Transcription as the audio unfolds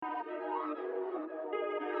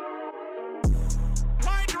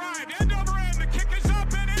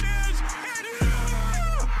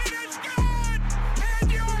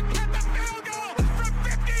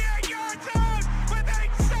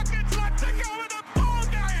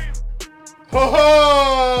Ho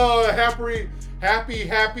ho!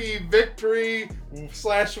 Happy victory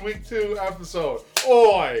 / week 2 episode.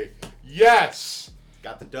 Oi! Yes!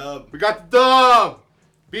 Got the dub. We got the dub!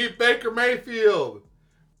 Beat Baker Mayfield.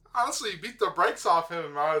 Honestly, beat the brakes off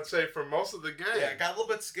him, I would say, for most of the game. Yeah, it got a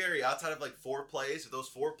little bit scary outside of like 4 plays. If those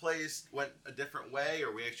 4 plays went a different way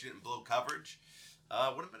or we actually didn't blow coverage,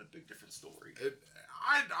 would have been a big different story.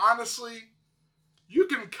 Honestly, you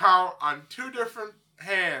can count on 2 different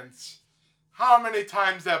hands how many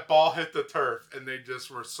times that ball hit the turf, and they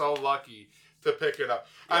just were so lucky to pick it up.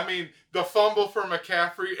 Yeah. I mean, the fumble for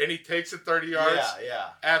McCaffrey, and he takes it 30 yards. Yeah.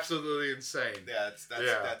 Absolutely insane. Yeah,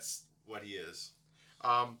 that's what he is.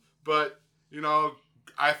 But, you know,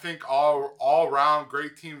 I think all around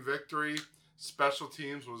great team victory. Special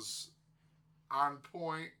teams was on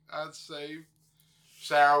point, I'd say.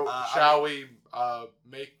 Shall we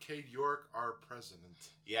make Cade York our president?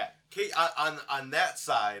 Yeah, Cade, on that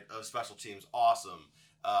side of special teams, awesome.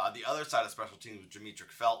 On the other side of special teams was Demetric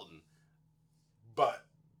Felton. But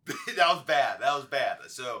that was bad.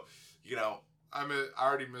 So, you know. I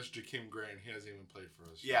already missed Jakeem Grant. He hasn't even played for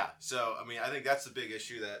us. Yeah, so, I mean, I think that's the big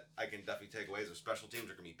issue that I can definitely take away is that special teams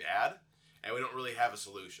are going to be bad, and we don't really have a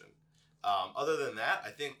solution. Other than that,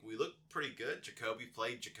 I think we look pretty good. Jacoby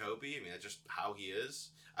played Jacoby. I mean, that's just how he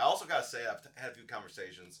is. I also got to say, I've had a few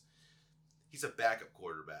conversations. He's a backup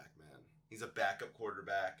quarterback, man. He's a backup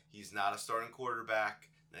quarterback. He's not a starting quarterback.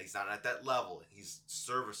 He's not at that level. He's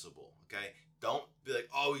serviceable, okay? Don't be like,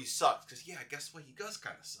 oh, he sucks. Because, yeah, guess what? He does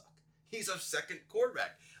kind of suck. He's our second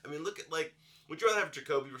quarterback. I mean, look at, like, would you rather have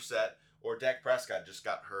Jacoby Brissett or Dak Prescott just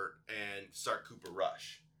got hurt and start Cooper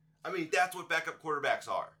Rush? I mean, that's what backup quarterbacks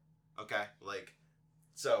are, okay? Like,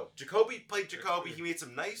 so Jacoby played Jacoby. He made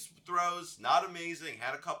some nice throws, not amazing,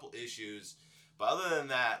 had a couple issues. But other than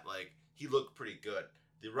that, like, he looked pretty good.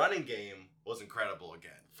 The running game was incredible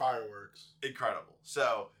again. Fireworks. Incredible.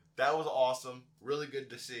 So, that was awesome. Really good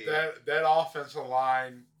to see. That offensive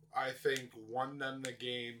line, I think, won them the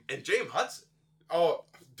game. And James Hudson. Oh,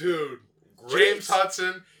 dude. Great. James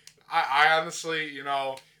Hudson. I honestly, you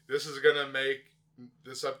know, this is going to make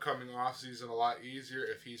this upcoming offseason a lot easier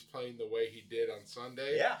if he's playing the way he did on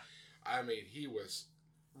Sunday. Yeah. I mean, he was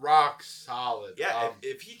rock solid. Yeah,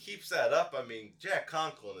 if he keeps that up, I mean, Jack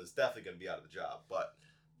Conklin is definitely going to be out of the job. But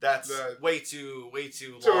that's way too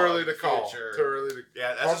early to call. Too early to.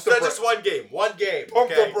 Yeah, that's just one game. One game. Pump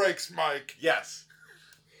the brakes, Mike. Yes.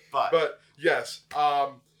 But yes,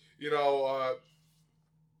 you know,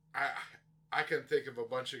 I can think of a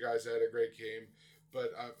bunch of guys that had a great game,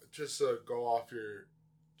 but just to go off your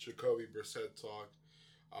Jacoby Brissett talk,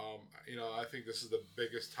 you know, I think this is the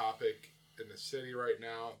biggest topic in the city right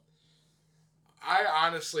now. I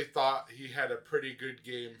honestly thought he had a pretty good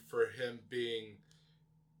game for him being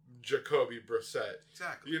Jacoby Brissett.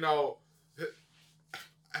 Exactly. You know,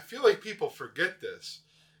 I feel like people forget this.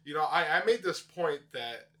 You know, I made this point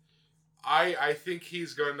that I think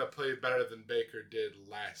he's going to play better than Baker did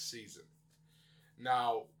last season.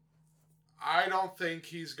 Now, I don't think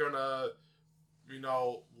he's going to, you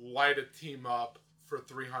know, light a team up for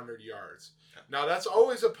 300 yards. Now, that's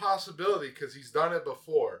always a possibility because he's done it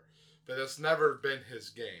before, but it's never been his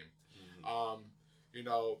game. Mm-hmm. You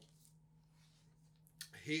know,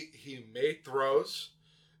 he made throws.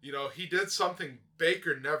 You know, he did something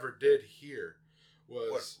Baker never did here.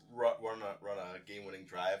 Run a game-winning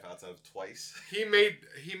drive outside of twice. He made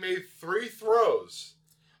 3 throws,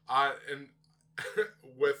 and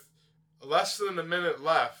with less than a minute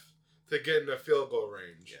left to get into field goal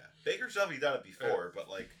range. Yeah, Baker's definitely done it before,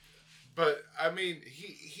 but I mean,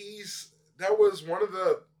 he's that was one of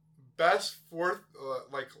the best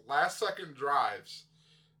last second drives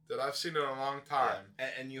that I've seen in a long time. Yeah.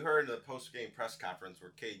 And you heard in the post-game press conference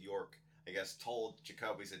where Cade York, I guess, told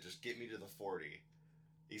Jacoby, he said, "Just get me to the 40."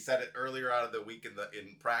 He said it earlier out of the week in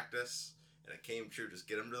practice, and it came true. Just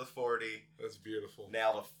get him to the 40. That's beautiful.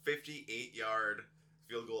 Nailed a 58-yard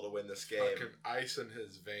field goal to win this game. Fucking ice in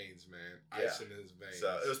his veins, man. Ice in his veins.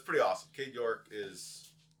 So it was pretty awesome. Cade York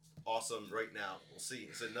is awesome right now. We'll see.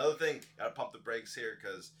 It's another thing. Got to pump the brakes here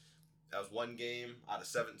because that was one game out of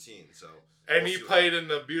 17. So and he played in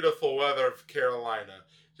the beautiful weather of Carolina.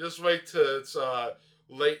 Just wait till it's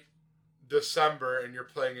late December and you're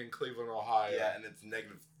playing in Cleveland, Ohio. Yeah, and it's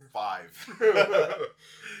 -5.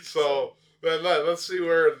 So let's see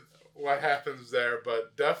what happens there.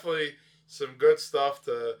 But definitely some good stuff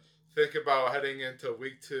to think about heading into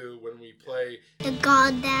week 2 when we play the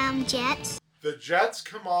goddamn Jets. The Jets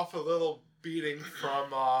come off a little beating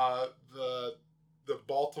from the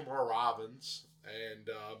Baltimore Ravens, and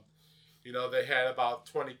They had about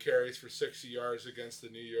 20 carries for 60 yards against the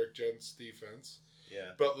New York Jets defense.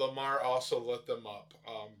 Yeah. But Lamar also lit them up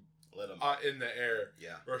in the air.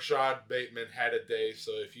 Yeah. Rashad Bateman had a day,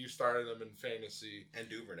 so if you started him in fantasy... And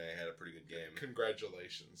Duvernay had a pretty good game.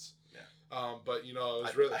 Congratulations. Yeah. But, it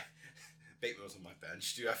was really... Bateman was on my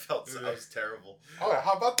bench, dude. I was terrible. Oh,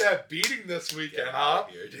 how about that beating this weekend, huh?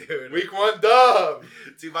 Here, dude. Week 1 dub.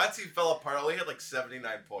 Dude, my team fell apart. I only had like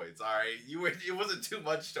 79 points. All right, it wasn't too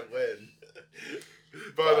much to win.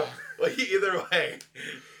 But either way,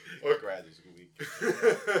 congrats, it was a good week.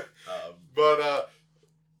 But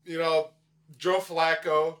Joe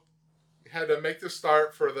Flacco had to make the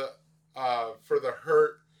start for the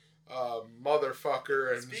hurt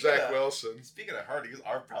motherfucker and Zach Wilson. Speaking of hurt, his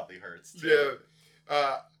arm probably hurts too.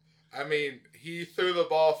 Yeah. He threw the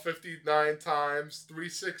ball 59 times,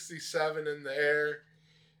 367 in the air,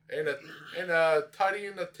 and a tutty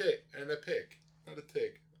and a pick. Not a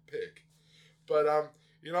tick, a pick. But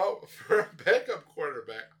for a backup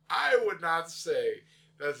quarterback, I would not say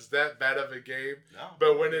that's that bad of a game. No.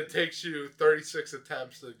 But when it takes you 36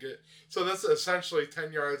 attempts to get, so that's essentially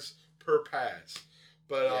 10 yards per pass.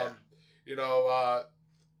 But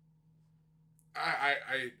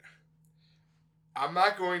I'm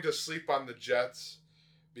not going to sleep on the Jets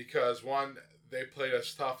because one, they played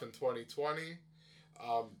us tough in 2020.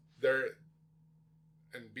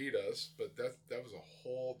 And beat us, but that was a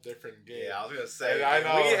whole different game. Yeah, I was gonna say. And I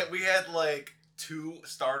know we had like 2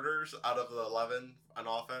 starters out of the 11 on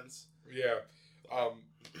offense. Yeah,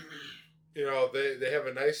 they have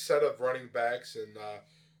a nice set of running backs in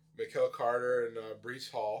Mikael Carter and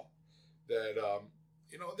Breece Hall that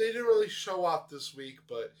they didn't really show off this week,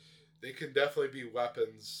 but they can definitely be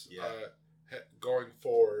weapons going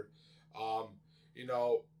forward.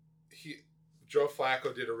 Joe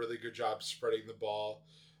Flacco did a really good job spreading the ball.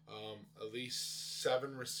 At least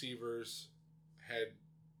 7 receivers had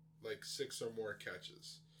like 6 or more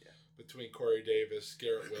catches. Yeah. Between Corey Davis,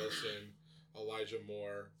 Garrett Wilson, Elijah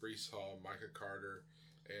Moore, Breece Hall, Micah Carter,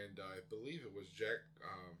 and I believe it was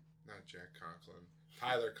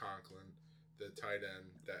Tyler Conklin, the tight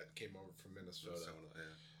end that came over from Minnesota.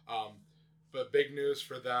 But big news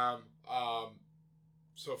for them.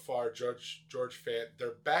 So far, George Fant,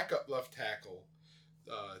 their backup left tackle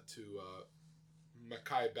to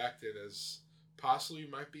Mekhi Becton is possibly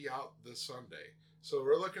might be out this Sunday. So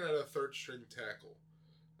we're looking at a third string tackle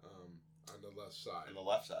on the left side. On the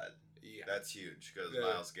left side. Yeah. That's huge because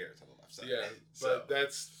Myles Garrett's on the left side. Yeah, but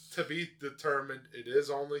that's to be determined. It is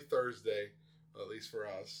only Thursday, at least for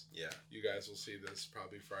us. Yeah. You guys will see this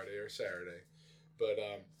probably Friday or Saturday. But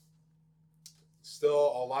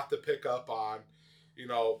still a lot to pick up on.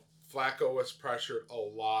 Flacco was pressured a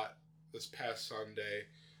lot this past Sunday,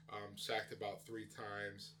 sacked about 3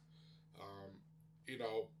 times.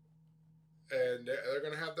 And they're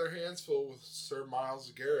going to have their hands full with Sir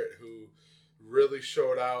Myles Garrett, who really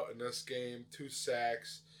showed out in this game. 2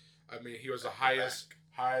 sacks. He was the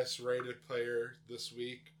highest rated player this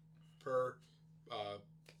week per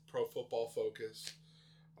Pro Football Focus.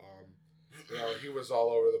 He was all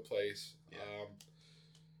over the place. Yeah.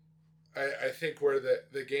 I think where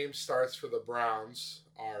the game starts for the Browns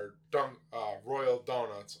are Royal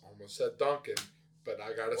Donuts. Almost said Dunkin', but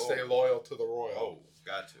I got to stay loyal to the Royal. Oh,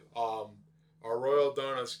 got to. Our Royal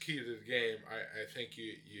Donuts key to the game. I think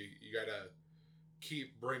you got to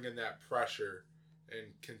keep bringing that pressure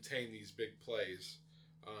and contain these big plays.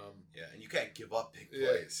 And you can't give up big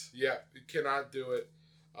plays. Yeah, you cannot do it.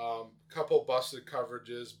 Couple busted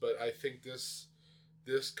coverages, but I think this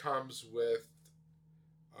comes with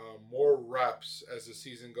more reps as the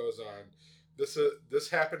season goes on. This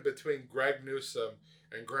happened between Greg Newsome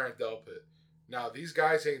and Grant Delpit. Now these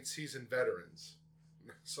guys ain't seasoned veterans,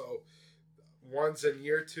 so one's in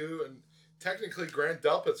year 2, and technically Grant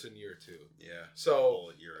Delpit's in year 2. Yeah.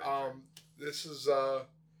 So this is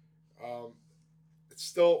it's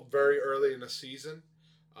still very early in the season.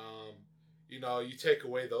 You take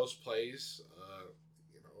away those plays.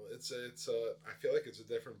 I feel like it's a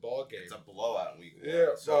different ball game. It's a blowout in week 1.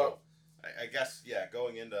 Yeah. So I guess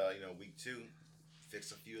going into week 2,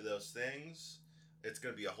 fix a few of those things. It's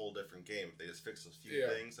going to be a whole different game if they just fix those few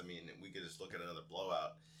things. We could just look at another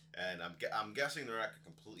blowout. And I'm guessing they're not going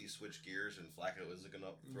to completely switch gears, and Flacco is going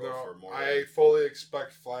to throw for more. I fully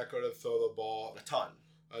expect Flacco to throw the ball a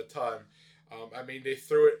ton. They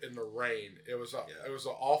threw it in the rain. It was an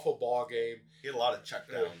awful ball game. He had a lot of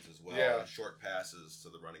checkdowns as well, and short passes to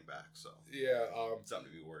the running back. So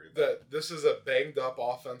something to be worried about. This is a banged up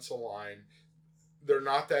offensive line. They're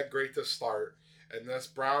not that great to start, and this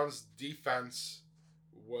Browns defense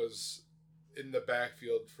was in the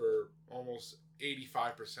backfield for almost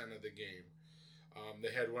 85% of the game.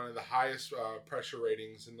 They had one of the highest pressure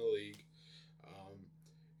ratings in the league.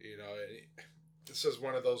 You know, this is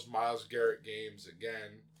one of those Myles Garrett games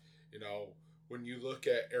again. You know, when you look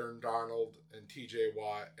at Aaron Donald and T.J.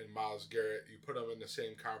 Watt and Myles Garrett, you put them in the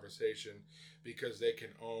same conversation because they can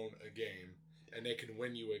own a game and they can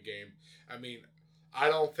win you a game. I mean, I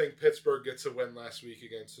don't think Pittsburgh gets a win last week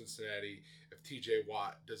against Cincinnati if T.J.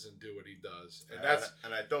 Watt doesn't do what he does,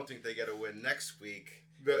 and I don't think they get a win next week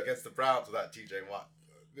against the Browns without T.J. Watt.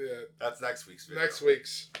 That's next week's video. Next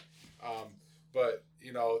week's, but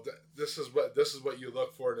you know this is what you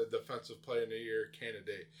look for in a defensive player of the year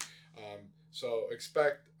candidate. So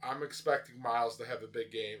I'm expecting Myles to have a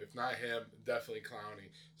big game. If not him, definitely Clowney.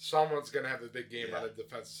 Someone's gonna have a big game on the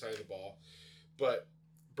defensive side of the ball, but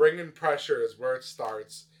bringing pressure is where it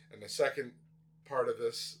starts. And the second part of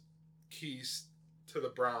this keys to the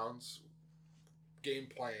Browns game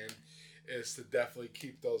plan is to definitely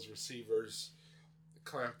keep those receivers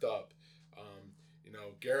clamped up. You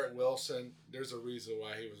know, Garrett Wilson, there's a reason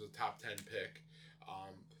why he was a top 10 pick.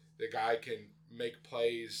 The guy can make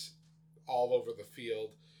plays all over the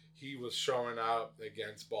field. He was showing out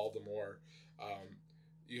against Baltimore.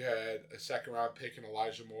 You had a second round pick in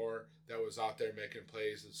Elijah Moore that was out there making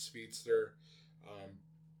plays, the speedster.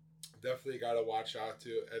 Definitely got to watch out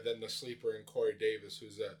to. And then the sleeper in Corey Davis,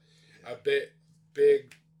 who's a bit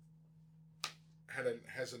big,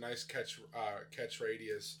 has a nice catch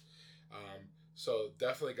radius. So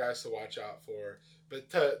definitely guys to watch out for. But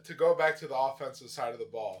to go back to the offensive side of the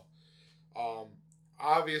ball,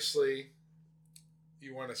 obviously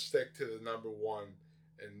you want to stick to the number one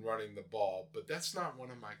and running the ball, but that's not one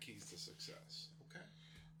of my keys to success. Okay.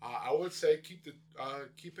 I would say keep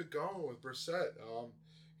it going with Brissett.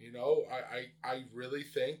 You know, I really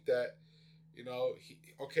think that, you know,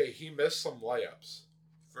 he missed some layups.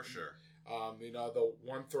 For sure. You know, the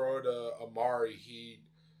one throw to Amari, he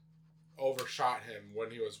overshot him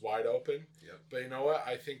when he was wide open. Yep. But you know what?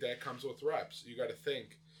 I think that comes with reps. You got to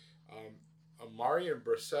think. Amari and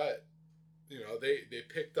Brissett, you know, they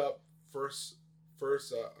picked up first.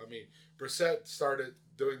 Brissett started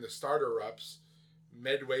doing the starter reps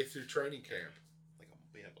midway through training camp. Like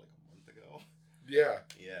a month ago. Yeah.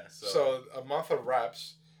 Yeah. So a month of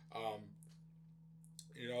reps.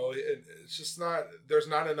 You know, it's just not. There's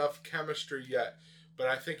not enough chemistry yet. But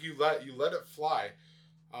I think you let it fly.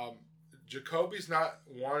 Jacoby's not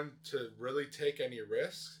one to really take any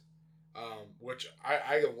risks, which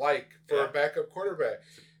I like for a backup quarterback,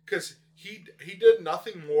 because he did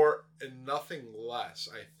nothing more and nothing less.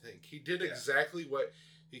 I think he did exactly what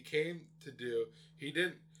he came to do. He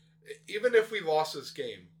didn't. Even if we lost this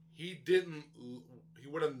game, he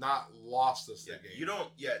would have not lost us the game. You don't.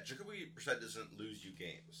 Yeah, Jacoby Brissett doesn't lose you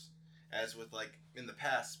games. As with, like, in the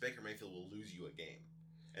past, Baker Mayfield will lose you a game.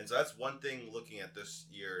 And so that's one thing looking at this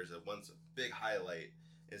year is that one's a big highlight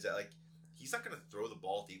is that, like, he's not going to throw the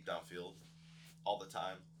ball deep downfield all the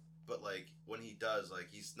time. But, like, when he does, like,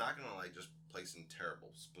 he's not going to, like, just place in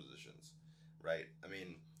terrible positions, right? I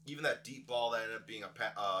mean, even that deep ball that ended up being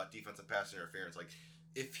a defensive pass interference, like,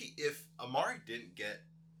 if Amari didn't get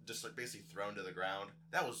just, like, basically thrown to the ground,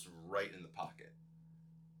 that was right in the pocket.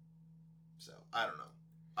 So, I don't know.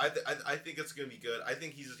 I think it's going to be good. I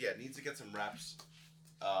think he's needs to get some reps.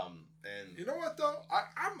 And you know what though,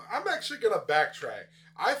 I'm actually gonna backtrack.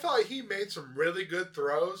 I thought he made some really good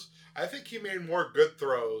throws. I think he made more good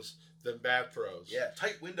throws than bad throws. Yeah,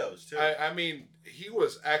 tight windows too. I mean, he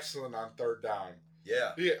was excellent on third down.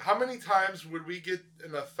 Yeah. How many times would we get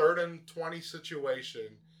in a 3rd and 20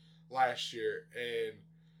 situation last year, and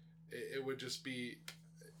it would just be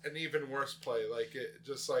an even worse play? Like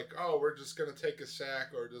oh, we're just gonna take a sack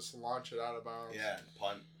or just launch it out of bounds. Yeah,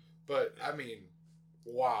 punt. But I mean.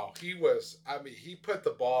 Wow, he put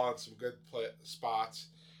the ball in some good spots.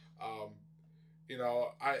 You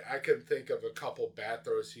know, I can think of a couple bad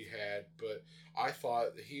throws he had, but I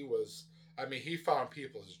thought he found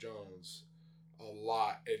Peoples-Jones a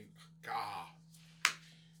lot. And,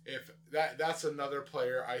 if that's another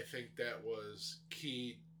player I think that was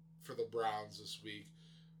key for the Browns this week.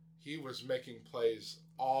 He was making plays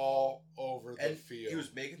all over the field. He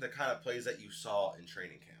was making the kind of plays that you saw in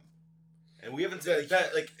training camp. And we haven't seen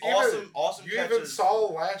that like awesome. You catches. even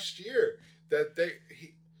saw last year that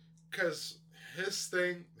because his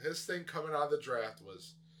thing coming out of the draft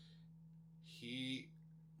was he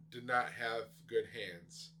did not have good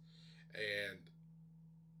hands, and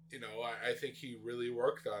you know I think he really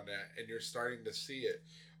worked on that, and you're starting to see it.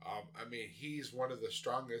 I mean, he's one of the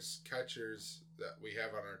strongest catchers that we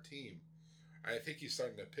have on our team. I think he's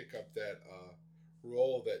starting to pick up that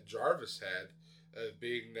role that Jarvis had.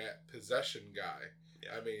 being that possession guy.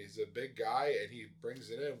 Yeah. I mean, he's a big guy, and he brings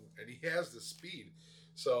it in, and he has the speed.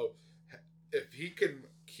 So if he can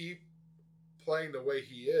keep playing the way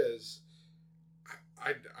he is,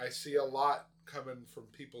 I see a lot coming from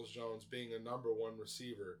Peoples-Jones being a number one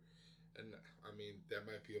receiver. And, I mean, that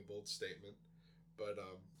might be a bold statement. But,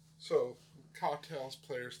 so, Cowtail's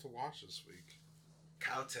players to watch this week.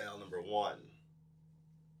 Cowtail number 1.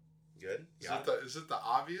 Good? Is it the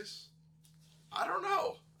obvious? I don't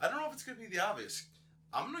know. I don't know if it's going to be the obvious.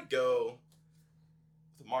 I'm going to go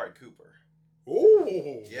with Amari Cooper.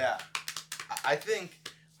 Ooh. Yeah. I think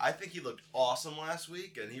he looked awesome last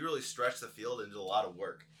week, and he really stretched the field and did a lot of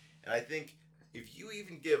work. And I think if you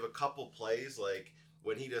even give a couple plays, like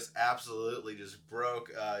when he just absolutely just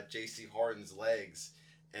broke J.C. Harden's legs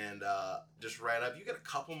and just ran up, you get a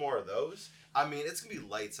couple more of those, I mean, it's going to be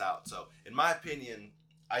lights out. So, in my opinion,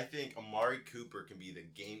 I think Amari Cooper can be the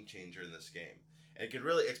game changer in this game. And it can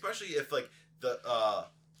really, especially if, like,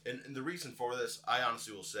 and the reason for this, I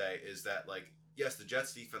honestly will say, is that, like, yes, the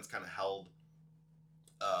Jets defense kind of held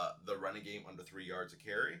the running game under 3 yards a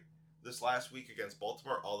carry this last week against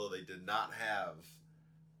Baltimore, although they did not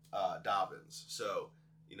have Dobbins. So,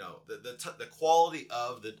 you know, the quality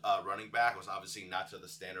of the running back was obviously not to the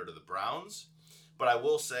standard of the Browns. But I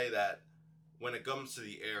will say that when it comes to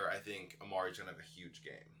the air, I think Amari's going to have a huge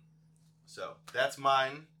game. So, that's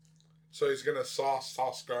mine. So he's going to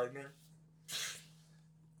Sauce Gardner?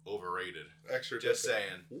 Overrated. Extra Just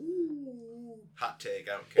different. saying. Ooh. Hot take,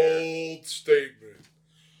 I don't care. Bold statement.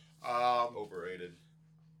 Overrated.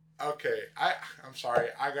 Okay, I'm sorry.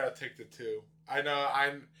 I gotta take the 2. I know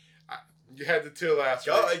you had the 2 last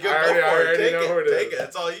week. Go for it. Take it.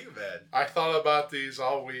 That's all you, man. I thought about these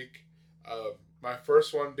all week. My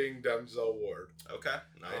first one being Denzel Ward. Okay,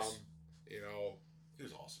 nice. You know, He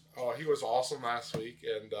was awesome. Oh, he was awesome last week,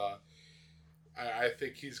 and I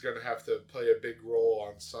think he's gonna have to play a big role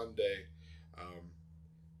on Sunday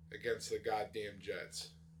against the goddamn Jets.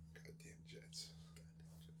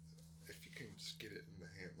 If you can just get it in the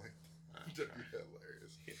hand like that, that'd be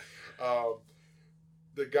hilarious. Yeah.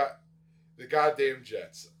 The goddamn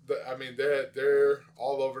Jets. I mean, they're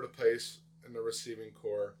all over the place in the receiving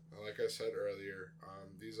core. Like I said earlier,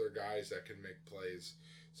 these are guys that can make plays.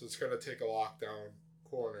 So it's going to take a lockdown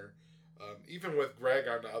corner. Even with Greg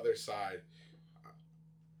on the other side,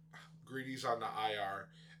 Greedy's on the IR.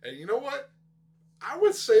 And you know what? I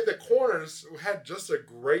would say the corners had just a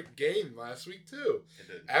great game last week, too. It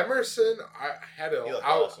did. Emerson had an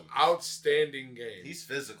awesome. outstanding game. He's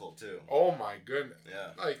physical, too. Oh, my goodness.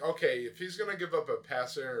 Yeah. Like, okay, if he's going to give up a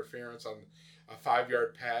pass interference on a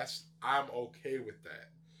 5-yard pass, I'm okay with that.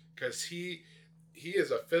 Because he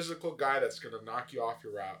is a physical guy that's going to knock you off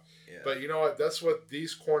your route. Yeah. But you know what? That's what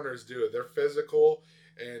these corners do. They're physical,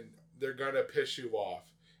 and they're going to piss you off.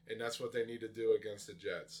 And that's what they need to do against the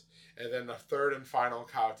Jets. And then the third and final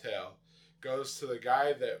cowtail goes to the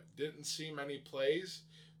guy that didn't see many plays.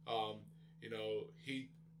 You know, he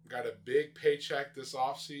got a big paycheck this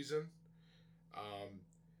offseason.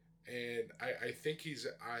 And I think he's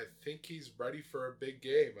ready for a big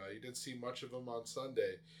game. You didn't see much of him on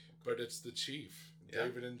Sunday, but it's the Chief,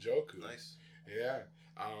 David Njoku. Nice. Yeah.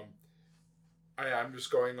 I'm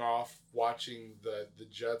just going off watching the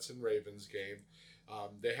Jets and Ravens game.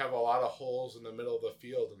 They have a lot of holes in the middle of the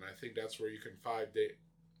field, and I think that's where you can find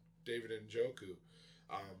David Njoku.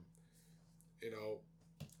 You know,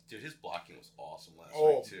 dude, his blocking was awesome last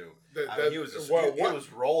week too. He was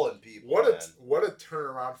rolling people. What a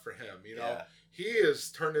turnaround for him! You know, he is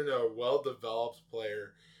turned into a well-developed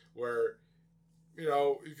player. Where, you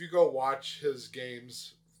know, if you go watch his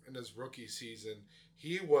games in his rookie season,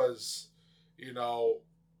 he was, you know,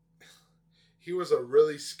 he was a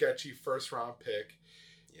really sketchy first-round pick.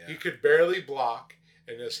 Yeah. He could barely block,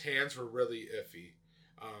 and his hands were really iffy.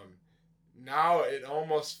 Now it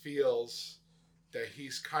almost feels that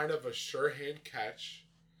he's kind of a sure-hand catch.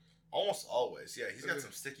 Almost always, yeah. He's got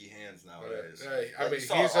some sticky hands nowadays. I mean,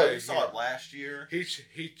 you saw it last year.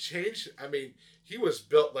 He changed. I mean, he was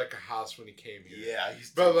built like a house when he came here. Yeah,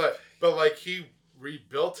 but like he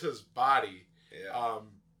rebuilt his body. Yeah.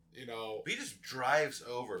 You know, he just drives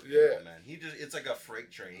over people, man. It's like a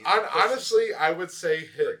freight train. Honestly, I would say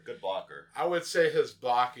good blocker. I would say his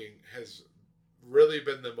blocking has really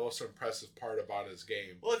been the most impressive part about his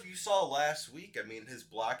game. Well, if you saw last week, I mean, his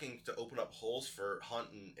blocking to open up holes for Hunt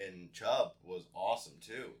and Chubb was awesome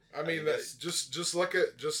too. I mean just look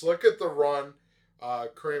at the run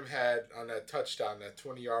Kareem had on that touchdown, that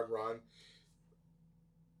 20-yard run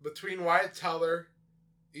between Wyatt Teller,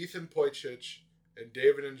 Ethan Poicic, and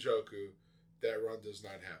David Njoku. That run does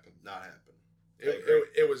not happen. Not happen.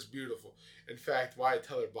 It was beautiful. In fact, Wyatt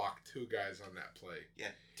Teller blocked 2 guys on that play. Yeah,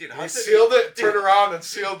 dude. He sealed it, turned around and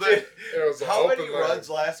sealed it. It was how many runs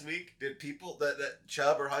last week did people that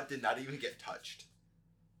Chubb or Hunt did not even get touched?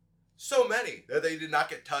 So many that they did not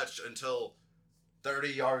get touched until 30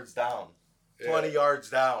 yards down, 20 yards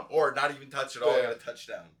down, or not even touched at all and a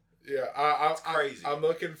touchdown. Yeah, it's crazy. I'm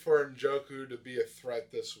looking for Njoku to be a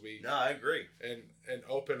threat this week. No, I agree. And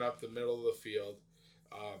open up the middle of the field.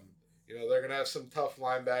 They're going to have some tough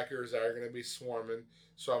linebackers that are going to be swarming.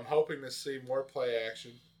 So I'm hoping to see more play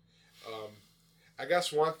action. I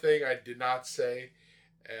guess one thing I did not say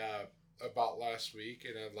about last week,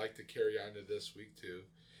 and I'd like to carry on to this week too,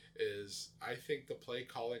 is I think the play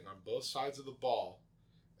calling on both sides of the ball,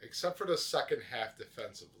 except for the second half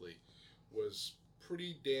defensively, was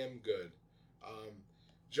pretty damn good.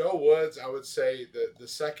 Joe Woods, I would say that the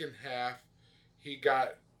second half, he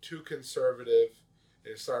got too conservative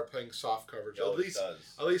and started playing soft coverage.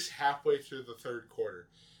 At least halfway through the third quarter.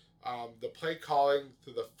 The play calling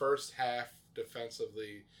through the first half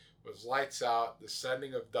defensively was lights out. The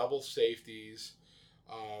sending of double safeties,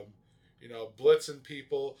 blitzing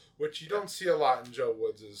people, which you don't see a lot in Joe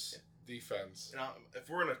Woods' defense. If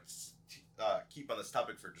we're going to keep on this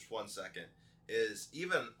topic for just 1 second, is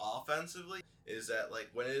even offensively, is that like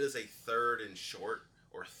when it is a third and short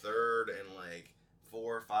or third and like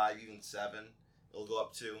 4, 5, even 7, it'll go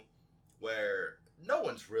up to where no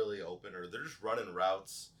one's really open or they're just running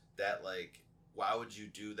routes that like, why would you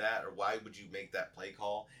do that or why would you make that play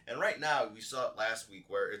call? And right now we saw it last week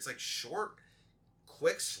where it's like short,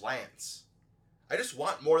 quick slants. I just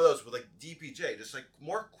want more of those with like DPJ, just like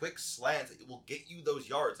more quick slants that will get you those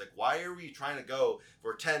yards. Like, why are we trying to go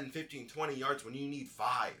for 10, 15, 20 yards when you need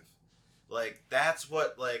 5? Like, that's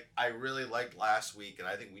what like I really liked last week, and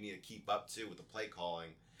I think we need to keep up to with the play calling.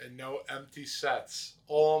 And no empty sets.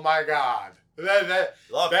 Oh my God,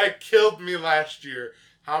 that killed me last year.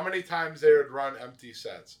 How many times they would run empty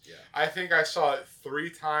sets? Yeah, I think I saw it 3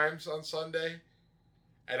 times on Sunday,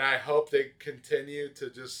 and I hope they continue to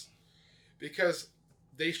just. Because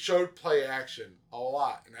they showed play action a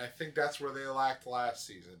lot, and I think that's where they lacked last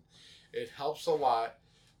season. It helps a lot.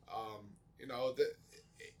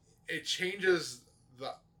 It changes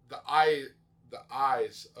the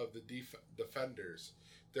eyes of the defenders.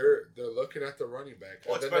 They're looking at the running back.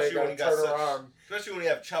 Well, especially when especially when you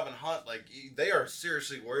have Chubb and Hunt, like they are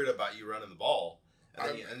seriously worried about you running the ball, and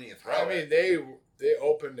then you throw it. They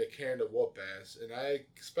opened a can to whoop ass, and I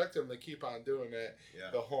expect them to keep on doing that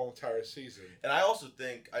the whole entire season. And I also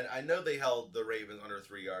think, I know they held the Ravens under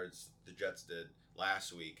 3 yards, the Jets did,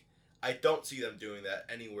 last week. I don't see them doing that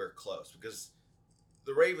anywhere close, because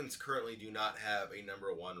the Ravens currently do not have a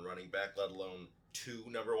number 1 running back, let alone 2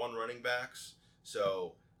 number 1 running backs.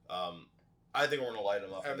 So, I think we're going to light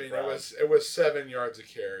them up. It was 7 yards a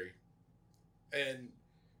carry. And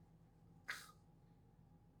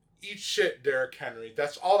eat shit, Derrick Henry.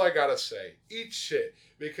 That's all I gotta say. Eat shit.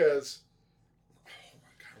 Because, oh my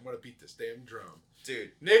God, I'm gonna beat this damn drum.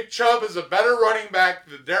 Dude. Nick Chubb is a better running back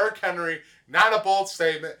than Derrick Henry. Not a bold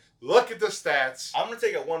statement. Look at the stats. I'm gonna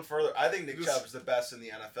take it one further. I think Nick Chubb is the best in the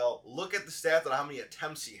NFL. Look at the stats on how many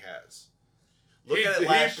attempts he has. Look at it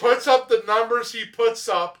last year. He puts up the numbers he puts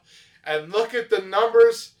up, and look at the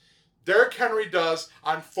numbers Derrick Henry does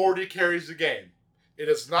on 40 carries a game. It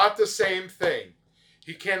is not the same thing.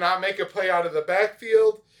 He cannot make a play out of the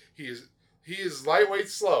backfield. He is lightweight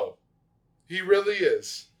slow. He really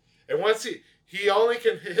is. And once he only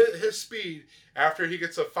can hit his speed after he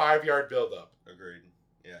gets a 5-yard buildup. Agreed.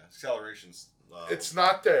 Yeah, acceleration's low. It's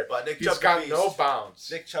not there. But He's got no bounce.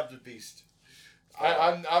 Nick Chubb's a beast.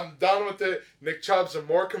 I'm done with it. Nick Chubb's a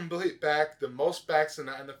more complete back than most backs in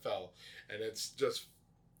the NFL. And it's just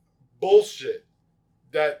bullshit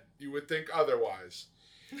that you would think otherwise.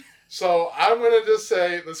 So I'm going to just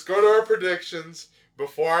say, let's go to our predictions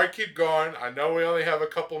before I keep going. I know we only have a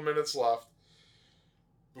couple minutes left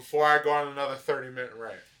before I go on another 30-minute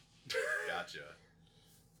rant. Gotcha.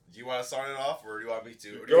 Do you want to start it off, or do you want me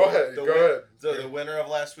to? Go ahead. So the winner of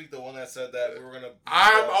last week, the one that said that we were going to...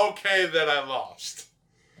 I'm okay that I lost.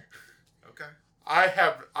 Okay.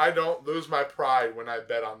 I don't lose my pride when I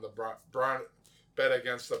bet on the bet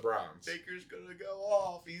against the Browns. Baker's going to go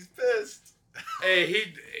off. He's pissed. Hey,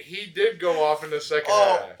 he did go off in the second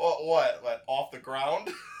half. Oh, what? Off the ground?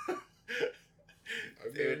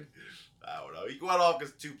 Dude, I don't know. He went off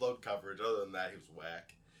because 2 blown coverage. Other than that, he was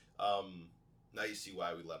whack. Now you see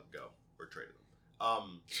why we let him go or traded him.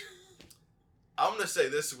 I'm going to say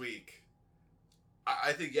this week,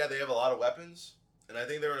 I think, they have a lot of weapons, and I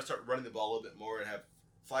think they're going to start running the ball a little bit more and have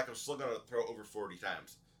Flacco still going to throw over 40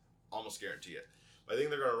 times. Almost guarantee it. But I think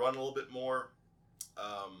they're going to run a little bit more.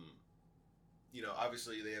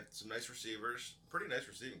 Obviously they have some nice receivers, pretty nice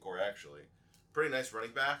receiving core actually, pretty nice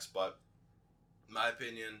running backs. But in my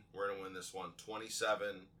opinion, we're gonna win this one,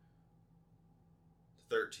 27-13.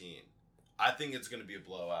 I think it's gonna be a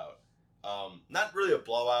blowout. Not really a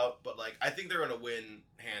blowout, but I think they're gonna win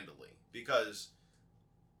handily because,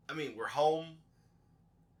 we're home.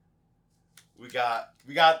 We got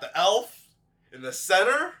the elf in the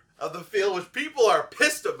center of the field, which people are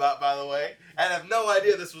pissed about, by the way, and have no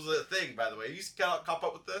idea this was a thing, by the way. You cannot cop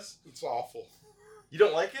up with this? It's awful. You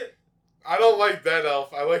don't like it? I don't like that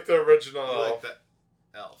elf. I like the original elf. Like that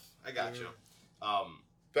elf. I got you.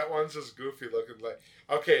 That one's just goofy looking.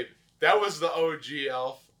 Okay, that was the OG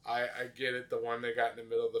elf. I get it, the one they got in the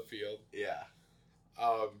middle of the field. Yeah.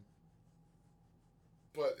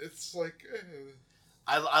 But it's like...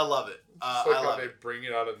 I love it. It's like how they bring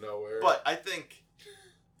it out of nowhere. But I think...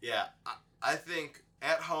 Yeah, I think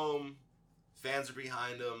at home, fans are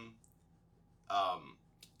behind them.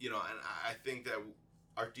 And I think that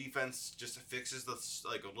our defense just fixes the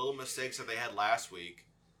little mistakes that they had last week,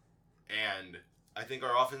 and I think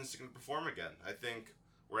our offense is going to perform again. I think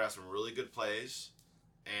we're going to have some really good plays,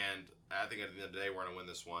 and I think at the end of the day we're going to win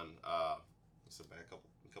this one. Let's look back a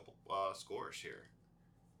couple scores here.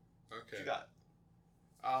 Okay. What you got?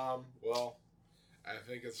 Well, I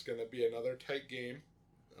think it's going to be another tight game.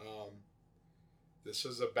 This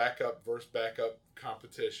is a backup versus backup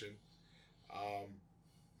competition.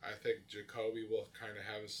 I think Jacoby will kind of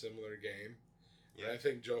have a similar game. Yeah. And I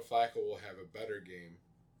think Joe Flacco will have a better game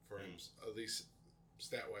for him, at least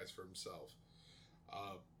stat-wise for himself.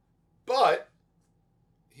 But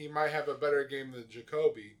he might have a better game than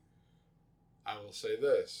Jacoby. I will say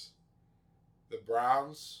this. The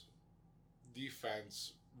Browns'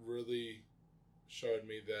 defense really showed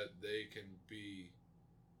me that they can be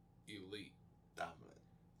elite. Dominant.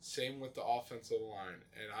 Same with the offensive line.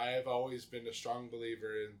 And I have always been a strong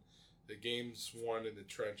believer in the games won in the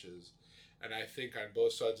trenches. And I think on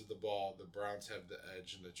both sides of the ball, the Browns have the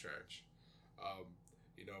edge in the trench.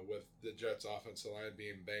 With the Jets' offensive line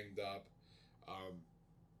being banged up,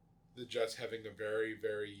 the Jets having a very,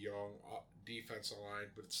 very young defensive line,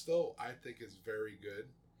 but still, I think is very good.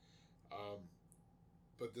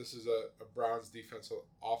 But this is a Browns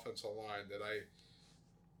offensive line that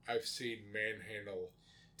I've seen manhandle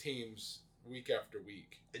teams week after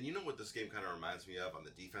week. And you know what this game kind of reminds me of on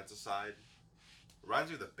the defensive side? Reminds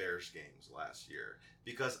me of the Bears games last year.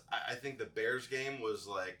 Because I think the Bears game was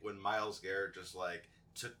when Myles Garrett just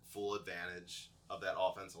took full advantage of that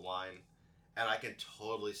offensive line. And I can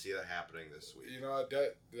totally see that happening this week. You know,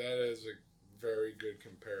 that is a very good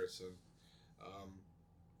comparison.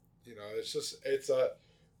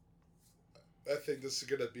 I think this is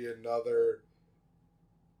going to be another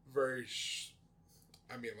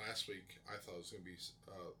last week I thought it was going to be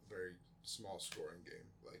a very small scoring game.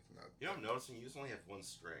 I'm noticing you just only have one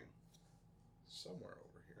string. Somewhere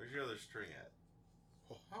over here. Where's your other string at?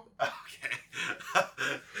 Oh. Okay.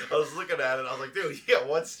 I was looking at it. I was like, dude, you got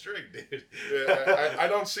one string, dude. Yeah, I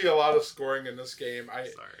don't see a lot of scoring in this game.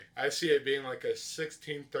 Sorry. I see it being like a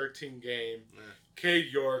 16-13 game.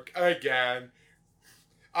 Cade York, again.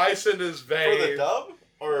 Ice in his vein. For the dub?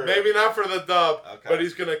 Or maybe not for the dub, okay. But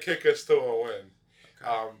he's going to kick us to a win. Okay.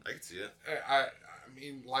 I can see it. I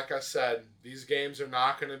like I said, these games are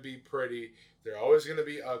not going to be pretty. They're always going to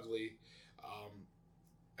be ugly.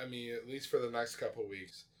 At least for the next couple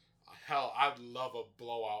weeks. Hell, I'd love a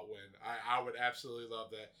blowout win. I would absolutely love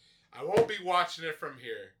that. I won't be watching it from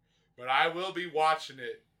here, but I will be watching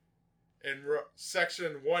it in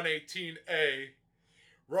section 118A,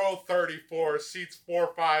 row 34, seats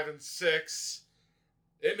 4, 5, and 6,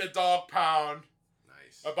 in the dog pound.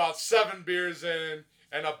 Nice. About 7 beers in,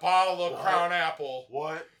 and a bottle of Crown Apple.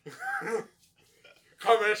 What?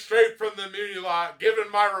 Coming straight from the Muni Lot, giving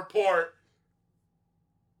my report.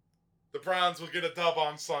 The Browns will get a dub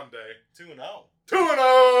on Sunday. 2-0.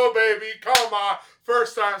 2-0, baby. Come on.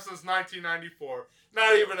 First time since 1994.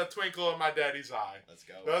 Not even a twinkle in my daddy's eye. Let's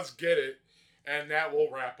go. Let's get it. And that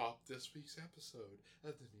will wrap up this week's episode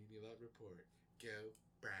of the Muni Lot Report. Go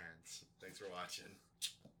Browns. Thanks for watching.